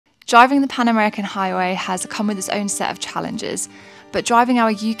Driving the Pan American Highway has come with its own set of challenges, but driving our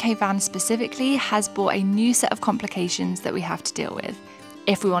UK van specifically has brought a new set of complications that we have to deal with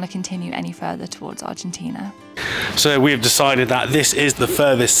if we want to continue any further towards Argentina. So we have decided that this is the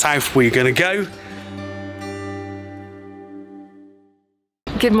furthest south we're going to go.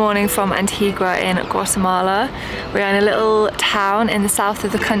 Good morning from Antigua in Guatemala. We're in a little town in the south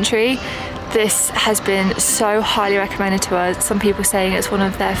of the country. This has been so highly recommended to us. Some people saying it's one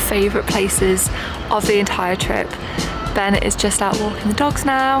of their favourite places of the entire trip. Ben is just out walking the dogs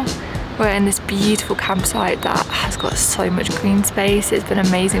now. We're in this beautiful campsite that has got so much green space. It's been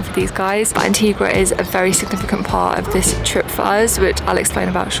amazing for these guys. But Antigua is a very significant part of this trip for us, which I'll explain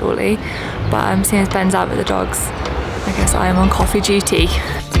about shortly. But seeing as Ben's out with the dogs, I guess I am on coffee duty.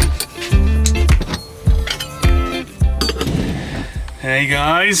 Hey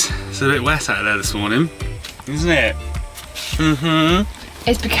guys, it's a bit wet out there this morning, isn't it?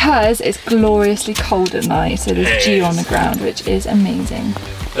 It's because it's gloriously cold at night, so there's dew on the ground, which is amazing.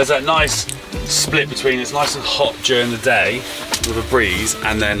 There's that nice split between it's nice and hot during the day with a breeze,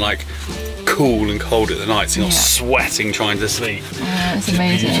 and then like cool and cold at the night, so you're not sweating trying to sleep. Yeah, it's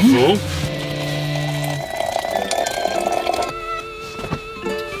amazing. Beautiful.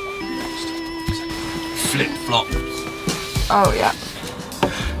 Flip flop. Oh yeah.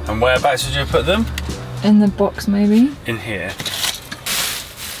 And whereabouts did you put them? In the box maybe? In here.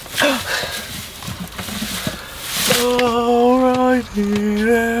 Alrighty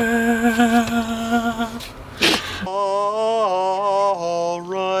then. Alrighty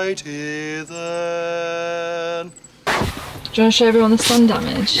then. Do you want to show everyone the sun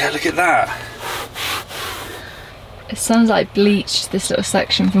damage? Yeah, look at that. The sun's like bleached this little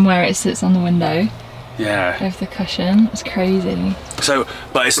section from where it sits on the window. Yeah. Over the cushion. It's crazy. So,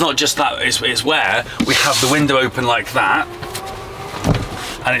 but it's not just that, it's where we have the window open like that.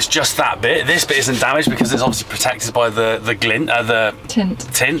 And it's just that bit. This bit isn't damaged because it's obviously protected by the glint, the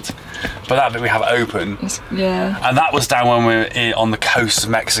tint. But that bit we have open. Yeah. And that was down when we were on the coast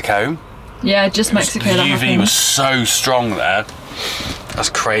of Mexico. Yeah, just Mexico. The UV was so strong there. That's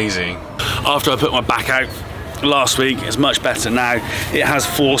crazy. After I put my back out last week, it's much better now. It has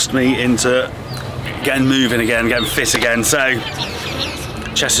forced me into getting moving again, getting fit again. So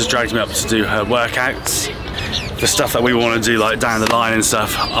Chess has dragged me up to do her workouts. The stuff that we want to do like down the line and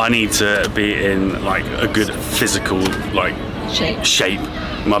stuff, I need to be in like a good physical like shape.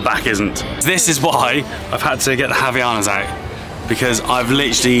 My back isn't. This is why I've had to get the Havianas out, because I've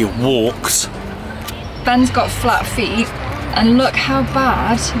literally walked. Ben's got flat feet, and look how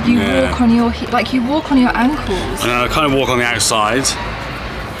bad you walk on your like you walk on your ankles. And I kind of walk on the outside.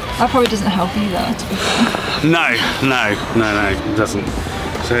 That probably doesn't help either, to be fair. No, it doesn't.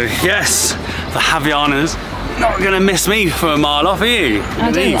 So yes, the Havianas. Not gonna miss me for a mile off, are you?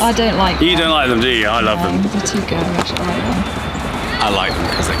 I don't like them. You don't like them, do you? I love them. They're too garish. I like them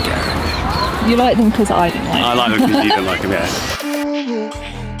because they're garish. You like them because I don't like them. I like them because you don't like them, yeah.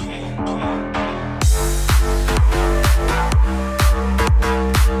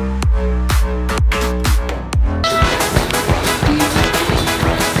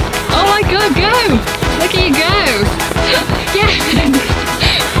 Oh my god, go! Look at you go! Yeah! Hey!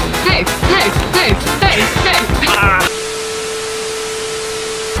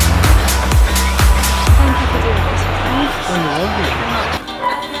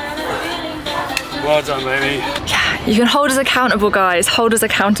 Well done, baby. Yeah, you can hold us accountable, guys. Hold us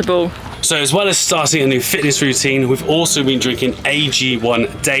accountable. So as well as starting a new fitness routine, we've also been drinking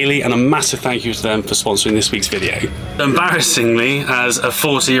AG1 daily, and a massive thank you to them for sponsoring this week's video. Embarrassingly, as a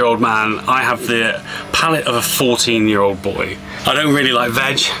 40-year-old man, I have the palate of a 14-year-old boy. I don't really like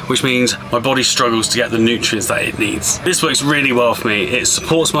veg, which means my body struggles to get the nutrients that it needs. This works really well for me. It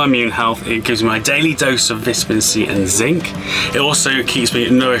supports my immune health, it gives me my daily dose of vitamin C and zinc. It also keeps me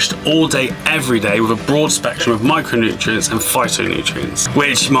nourished all day, every day, with a broad spectrum of micronutrients and phytonutrients,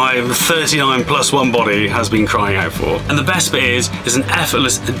 which my 39+1 body has been crying out for. And the best bit is, it's an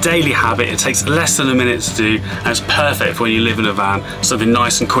effortless daily habit. It takes less than a minute to do, and it's perfect for when you live in a van, something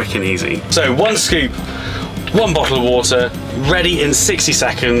nice and quick and easy. So 1 scoop, 1 bottle of water, ready in 60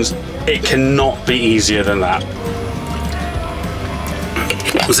 seconds. It cannot be easier than that.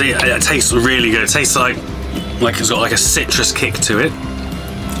 See, it tastes really good. It tastes like it's got like a citrus kick to it.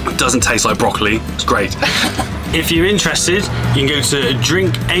 It doesn't taste like broccoli. It's great. If you're interested, you can go to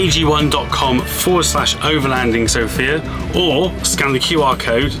drinkag1.com/overlanding Sophia, or scan the QR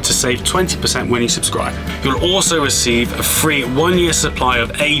code to save 20% when you subscribe. You'll also receive a free 1-year supply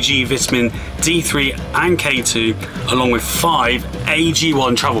of AG vitamin D3 and K2, along with 5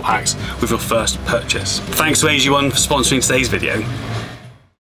 AG1 travel packs with your first purchase. Thanks to AG1 for sponsoring today's video.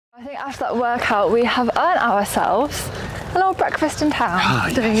 I think after that workout we have earned ourselves a little breakfast in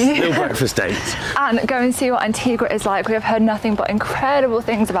town. Little breakfast date. And go and see what Antigua is like. We have heard nothing but incredible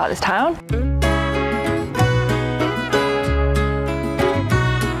things about this town.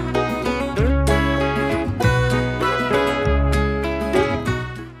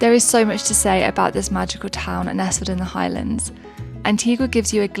 There is so much to say about this magical town nestled in the highlands. Antigua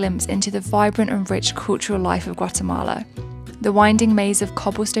gives you a glimpse into the vibrant and rich cultural life of Guatemala. The winding maze of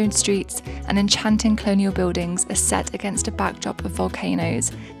cobblestone streets and enchanting colonial buildings are set against a backdrop of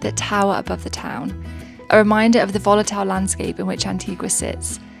volcanoes that tower above the town, a reminder of the volatile landscape in which Antigua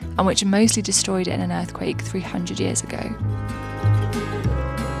sits, and which mostly destroyed it in an earthquake 300 years ago.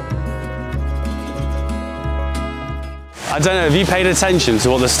 I don't know, have you paid attention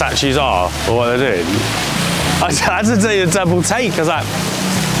to what the statues are or what they're doing? I had to do a double take, because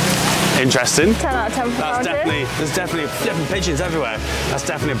interesting. 10 out of 10 for there's definitely different pigeons everywhere. That's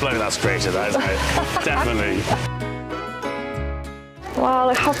definitely a bloke that's created that, isn't it? Definitely. Wow,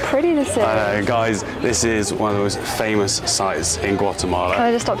 look how pretty this is. Guys, this is one of the most famous sites in Guatemala. Can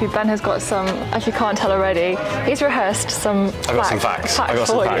I just stop you? Ben has got some, if you can't tell already, he's rehearsed some I've got some facts.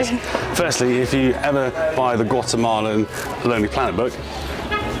 Firstly, if you ever buy the Guatemalan Lonely Planet book,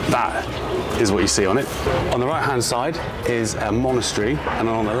 that is what you see on it. On the right hand side is a monastery, and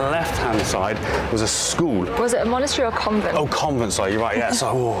on the left hand side was a school. Was it a monastery or convent? Oh, convent, sorry, you're right, yeah,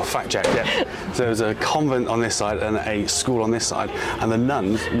 so fact check, yeah. So there's a convent on this side and a school on this side, and the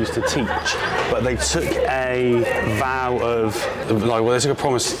nuns used to teach, but they took a vow of, like, well, they took a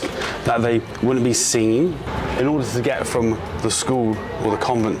promise that they wouldn't be seen. In order to get from the school or the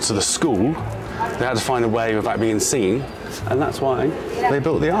convent to the school, they had to find a way without being seen, and that's why they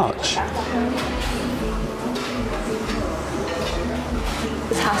built the arch.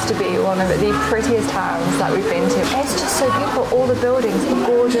 This has to be one of the prettiest towns that we've been to. It's just so beautiful. All the buildings are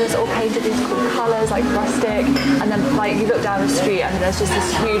gorgeous, all painted these cool colours, like rustic, and then like you look down the street and there's just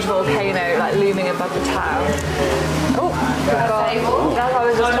this huge volcano like looming above the town. Oh, that's what I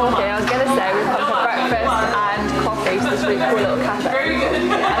was just talking. I was going to say we've come for breakfast and coffee to this really cool little cafe.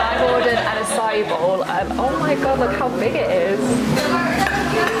 And I've ordered an acai bowl. Oh my god, look how big it is.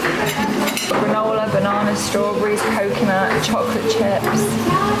 Granola, banana, strawberries, coconut, chocolate chips.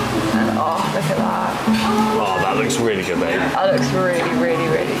 And oh, look at that. Oh, that looks really good, mate. That looks really, really,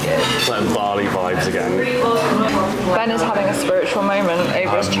 really good. It's like Bali vibes again. Ben is having a spiritual moment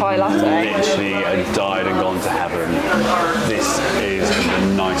over his chai latte. Literally died and gone to heaven. This is the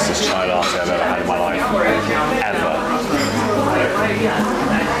nicest chai latte I've ever had in my life. Ever.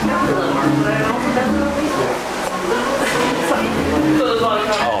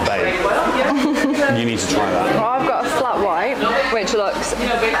 Oh, babe. You need to try that. Well, I've got a flat white, which looks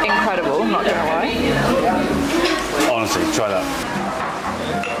incredible, not gonna lie. Honestly, try that.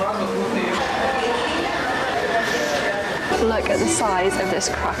 Look at the size of this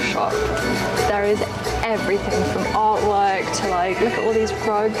craft shop. There is everything from artwork to like, look at all these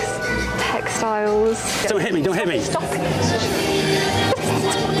rugs, textiles. Don't hit me, don't hit me. Stop it.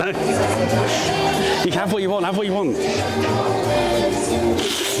 No. You can have what you want, have what you want.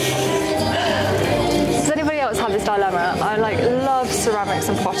 Does anybody else have this dilemma? I like love ceramics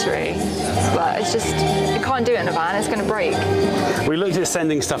and pottery, but it's just, you can't do it in a van, it's going to break. We looked at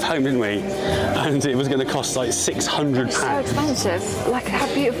sending stuff home, didn't we? And it was going to cost like £600. It's so expensive. Like, how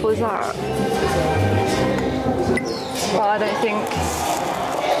beautiful is that? Well, I don't think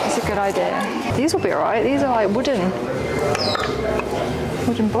it's a good idea. These will be alright. These are like wooden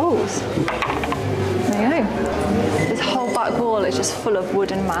bowls. There you go. This whole back wall is just full of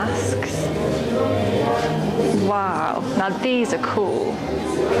wooden masks. Wow. Now these are cool.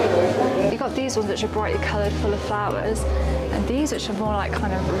 You've got these ones which are brightly coloured, full of flowers, and these which are more like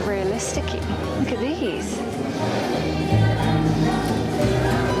kind of realistic-y. Look at these.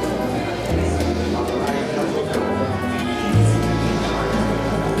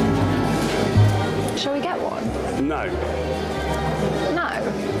 Shall we get one? No. No.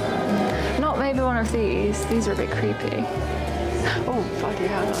 Not maybe one of these. These are a bit creepy. Oh, bloody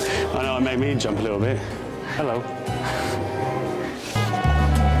hell. I know, it made me jump a little bit. Hello.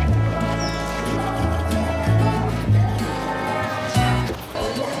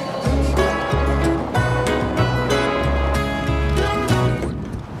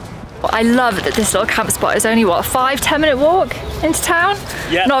 I love that this little camp spot is only, what, a 5-10 minute walk into town?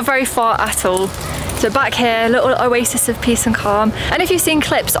 Yeah. Not very far at all. So back here, little oasis of peace and calm. And if you've seen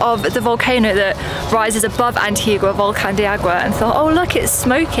clips of the volcano that rises above Antigua, Volcan de Agua, and thought, oh look, it's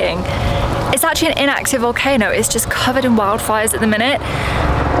smoking. It's actually an inactive volcano. It's just covered in wildfires at the minute.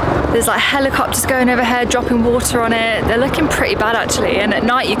 There's like helicopters going overhead, dropping water on it. They're looking pretty bad actually, and at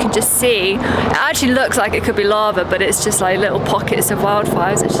night you can just see, it actually looks like it could be lava, but it's just like little pockets of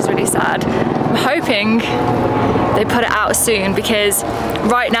wildfires, which is really sad. I'm hoping they put it out soon, because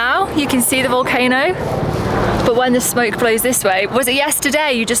right now you can see the volcano, but when the smoke blows this way, was it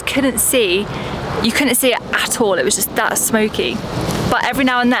yesterday, you just couldn't see, you couldn't see it at all. It was just that smoky. But every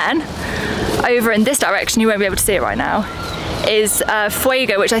now and then, over in this direction, you won't be able to see it right now, is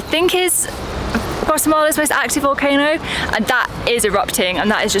Fuego, which I think is Guatemala's most active volcano, and that is erupting, and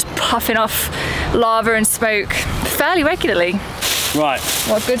that is just puffing off lava and smoke fairly regularly. Right.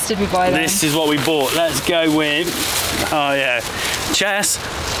 What goods did we buy then? This is what we bought. Let's go with, oh yeah, Chess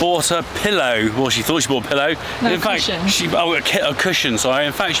bought a pillow. Well, she thought she bought a pillow. No, in fact, cushion. A cushion, sorry.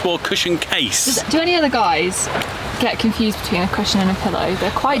 In fact, she bought a cushion case. Do any other guys get confused between a cushion and a pillow?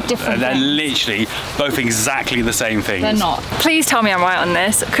 They're quite different They're things. literally both exactly the same thing. They're not. Please tell me I'm right on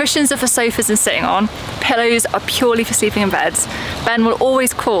this. Cushions are for sofas and sitting on. Pillows are purely for sleeping in beds. Ben will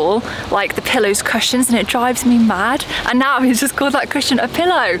always call like the pillows cushions, and it drives me mad. And now he's just called that cushion a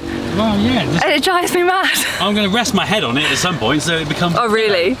pillow. Well, yeah. And it drives me mad. I'm going to rest my head on it at some point, so it becomes. Oh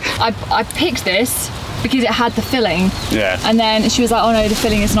really? I picked this because it had the filling. Yeah. And then she was like, oh no, the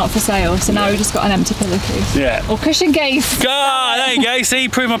filling is not for sale. So now we just got an empty pillowcase. Yeah. Or cushion case. There you go. See,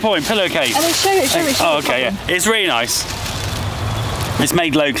 prove my point. Pillowcase. And then show it. Oh, okay. Yeah. It's really nice. It's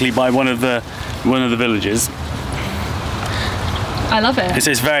made locally by one of the villages. I love it.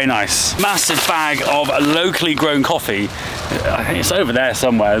 It's very nice. Massive bag of locally grown coffee. I think it's over there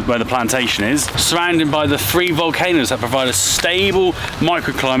somewhere where the plantation is. Surrounded by the 3 volcanoes that provide a stable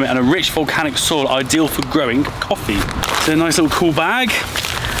microclimate and a rich volcanic soil ideal for growing coffee. It's a nice little cool bag.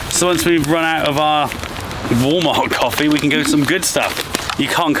 So once we've run out of our Walmart coffee, we can go to some good stuff. You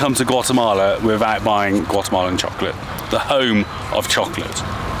can't come to Guatemala without buying Guatemalan chocolate, the home of chocolate.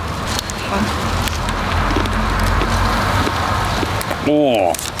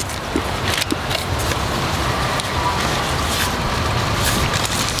 Oh.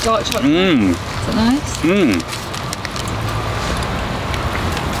 Dark chocolate. Is that nice?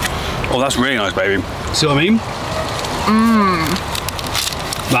 Oh, that's really nice, baby. See what I mean?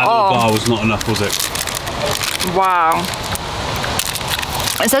 That little bar was not enough, was it? Wow.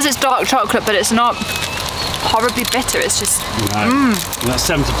 It says it's dark chocolate, but it's not horribly bitter. It's just. No. That's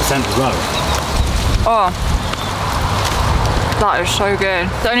 70% as well. Oh. That is so good.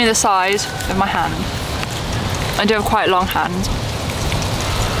 It's only the size of my hand. I do have quite long hands.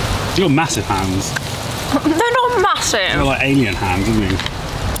 You've got massive hands. They're not massive. They're like alien hands, aren't you?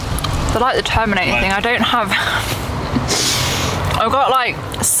 They're like the Terminator thing. I don't have. I've got like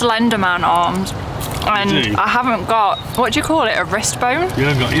slender man arms, and I haven't got, what do you call it, a wrist bone? You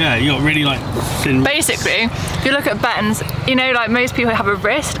got really like thin. Basically, if you look at Ben's, you know, like most people have a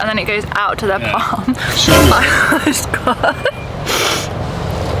wrist and then it goes out to their palm.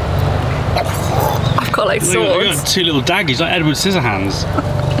 I've got like swords. You got 2 little daggers, like Edward Scissorhands.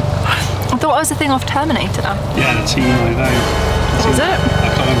 I thought it was the thing off Terminator. Yeah, the T-90. Was it? I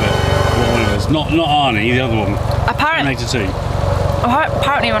can't remember what one it was. Not Arnie, the other one. Apparently. Terminator 2.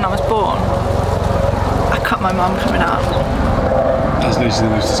 Apparently when I was born, I cut my mum coming out. That's literally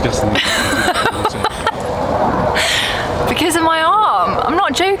the most disgusting thing. Because of my arm. I'm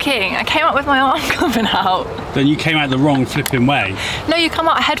not joking. I came out with my arm coming out. Then you came out the wrong flipping way. No, you come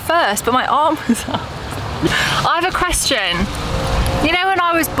out head first, but my arm was up. I have a question. You know when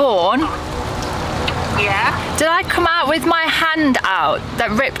I was born? Yeah? Did I come out with my hand out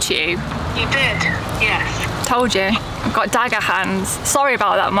that ripped you? You did, yes. Told you. I've got dagger hands. Sorry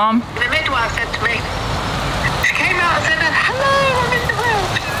about that, Mum. The midwife said to me, she came out and said, hello, I'm in the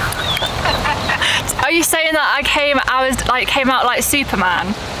world. Are you saying that I came out like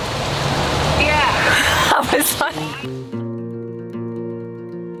Superman? Yeah. I was like...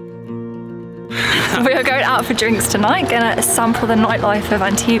 We are going out for drinks tonight, gonna sample the nightlife of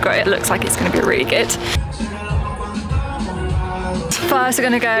Antigua. It looks like it's gonna be really good. First we're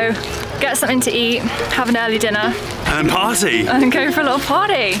gonna go get something to eat, have an early dinner. And party. And go for a little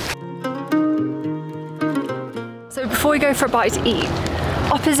party. So before we go for a bite to eat,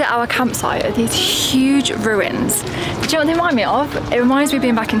 opposite our campsite are these huge ruins. Do you know what they remind me of? It reminds me of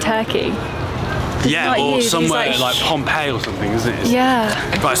being back in Turkey. Yeah, or somewhere like Pompeii or something, isn't it? Yeah.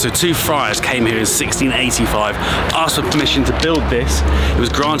 Right, so 2 friars came here in 1685, asked for permission to build this. It was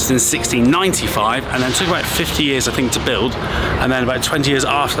granted in 1695, and then took about 50 years, I think, to build. And then about 20 years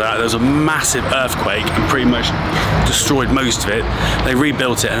after that, there was a massive earthquake and pretty much destroyed most of it. They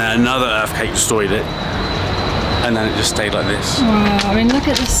rebuilt it, and then another earthquake destroyed it. And then it just stayed like this. Wow, I mean, look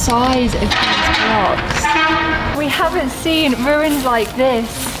at the size of these blocks. We haven't seen ruins like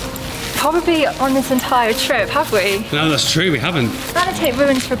this probably on this entire trip, have we? No, that's true, we haven't. Kind of take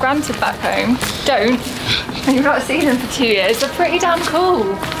ruins for granted back home. Don't. And you've not seen them for 2 years. They're pretty damn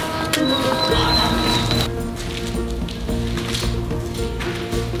cool.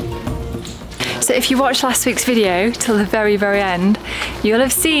 So if you watched last week's video till the very, very end, you'll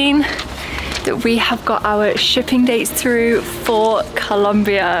have seen that we have got our shipping dates through for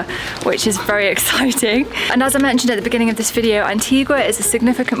Colombia, which is very exciting. And as I mentioned at the beginning of this video, Antigua is a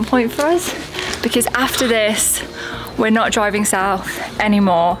significant point for us because after this, we're not driving south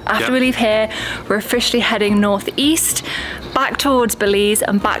anymore. After we leave here, we're officially heading northeast, back towards Belize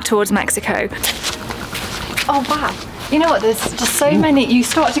and back towards Mexico. Oh wow. You know what, there's just so many, you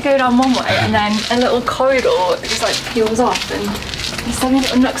start to go down one way and then a little corridor just like peels off and there's so many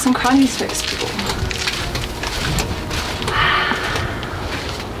little nooks and crannies to explore.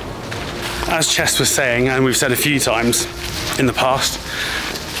 As Chess was saying, and we've said a few times in the past,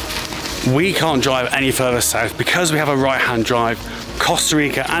 we can't drive any further south because we have a right-hand drive. Costa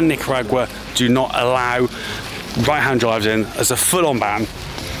Rica and Nicaragua do not allow right-hand drives in as a full-on ban.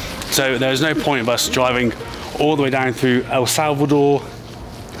 So there's no point of us driving all the way down through El Salvador,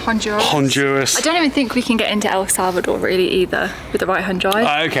 Honduras. I don't even think we can get into El Salvador really either with the right-hand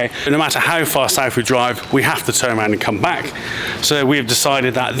drive. Okay, no matter how far south we drive, we have to turn around and come back. So we've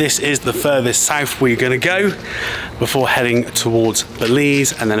decided that this is the furthest south we're going to go before heading towards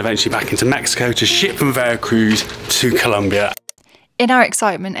Belize and then eventually back into Mexico to ship from Veracruz to Colombia. In our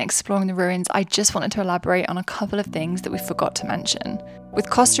excitement exploring the ruins, I just wanted to elaborate on a couple of things that we forgot to mention. With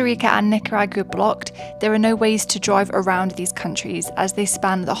Costa Rica and Nicaragua blocked, there are no ways to drive around these countries as they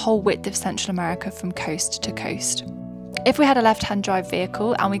span the whole width of Central America from coast to coast. If we had a left-hand drive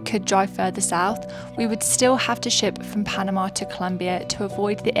vehicle and we could drive further south, we would still have to ship from Panama to Colombia to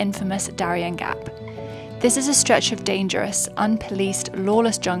avoid the infamous Darien Gap. This is a stretch of dangerous, unpoliced,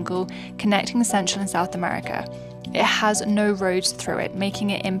 lawless jungle connecting Central and South America. It has no roads through it, making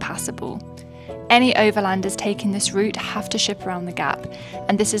it impassable. Any overlanders taking this route have to ship around the gap,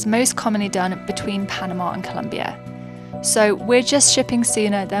 and this is most commonly done between Panama and Colombia. So we're just shipping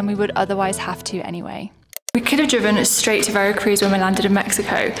sooner than we would otherwise have to anyway. We could have driven straight to Veracruz when we landed in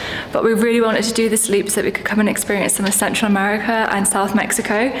Mexico, but we really wanted to do this loop so that we could come and experience some of Central America and South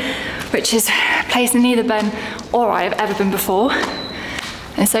Mexico, which is a place neither Ben or I have ever been before.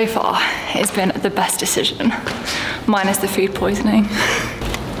 And so far, it's been the best decision, minus the food poisoning.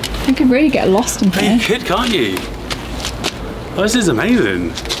 You could really get lost in here. You could, can't you? Oh, this is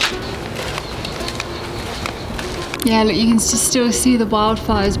amazing. Yeah, look, you can still see the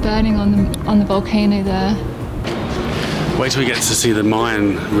wildfires burning on the volcano there. Wait till we get to see the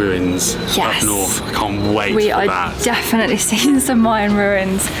Mayan ruins up north. I can't wait for that. We are definitely seeing some Mayan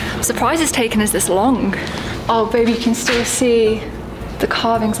ruins. I'm surprised it's taken us this long. Oh, baby, you can still see the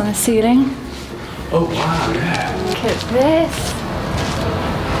carvings on the ceiling. Oh, wow, yeah. Look at this.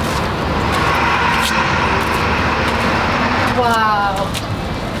 Wow.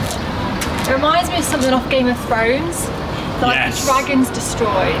 It reminds me of something off Game of Thrones. Like the dragons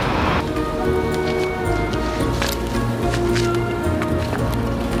destroyed.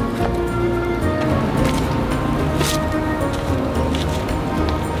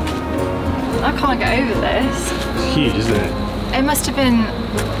 I can't get over this. It's huge, isn't it? It must have been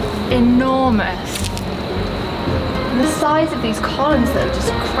enormous. The size of these columns that have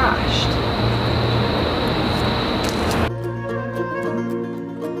just crashed.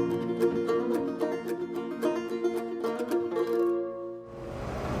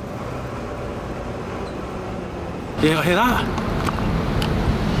 Yeah, hear that?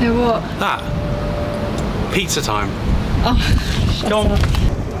 Hear what? That. Pizza time. Oh, shut up.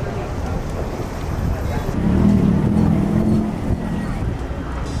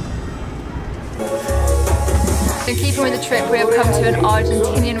 In keeping with the trip, we have come to an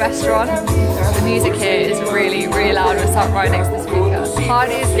Argentinian restaurant. The music here is really, really loud. We're sat right next to the speaker. The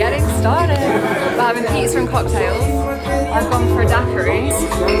party is getting started. We're having pizza and cocktails. I've gone for a daiquiri.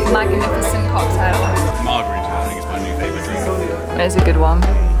 Magnificent cocktail. Margarita, I think, is my new favourite drink. It's a good one.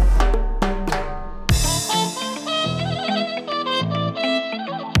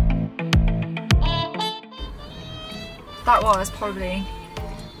 That was probably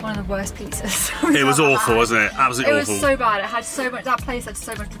one of the worst pizzas. It was awful, wasn't it? Absolutely awful. It was so bad. It had so much. That place had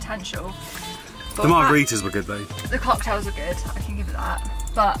so much potential. But the margaritas were good though. The cocktails were good. I can give it that.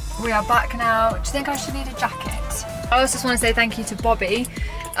 But we are back now. Do you think I should need a jacket? I also just want to say thank you to Bobby,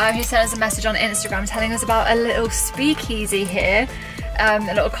 who sent us a message on Instagram telling us about a little speakeasy here. A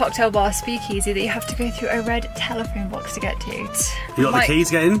little cocktail bar speakeasy that you have to go through a red telephone box to get to. You got the key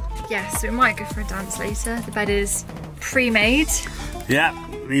to get in? Yes, we might go for a dance later. The bed is pre-made. Yeah,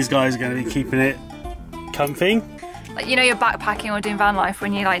 these guys are going to be keeping it comfy. Like, you know, you're backpacking or doing van life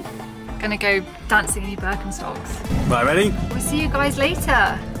when you're like gonna go dancing in your Birkenstocks. Right, ready? We'll see you guys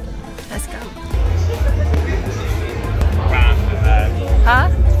later. Let's go. Rammed in there. Huh?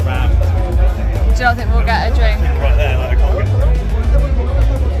 Rammed. Do you not think we'll get a drink? Right there, like I can't get.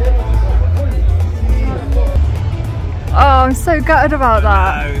 Oh, I'm so gutted about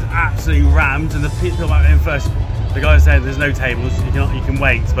that. It was absolutely rammed, and the people that went in first, the guy said there's no tables, you can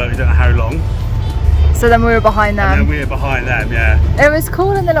wait, but we don't know how long. So then we were behind them. And then we were behind them, yeah. It was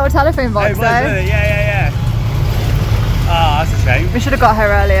cool in the little telephone box though. Yeah. Ah, that's a shame. We should have got her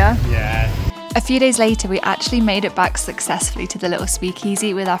earlier. Yeah. A few days later, we actually made it back successfully to the little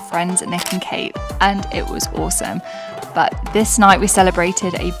speakeasy with our friends Nick and Kate, and it was awesome. But this night we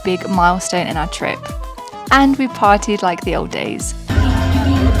celebrated a big milestone in our trip, and we partied like the old days.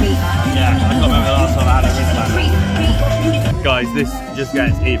 Yeah, I can't remember the last time I had a wristband. Guys, this just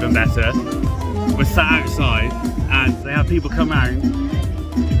gets even better. We're sat outside and they have people come around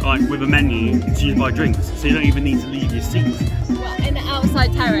like with a menu to just buy drinks, so you don't even need to leave your seat. Well, in the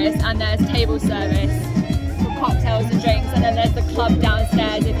outside terrace, and there's table service for cocktails and drinks, and then there's the club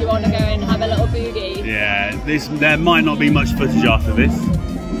downstairs if you want to go and have a little boogie. Yeah, there might not be much footage after this.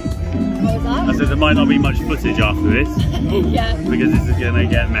 What was that? I said there might not be much footage after this. Yeah. Because this is going to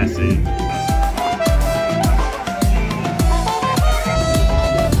get messy.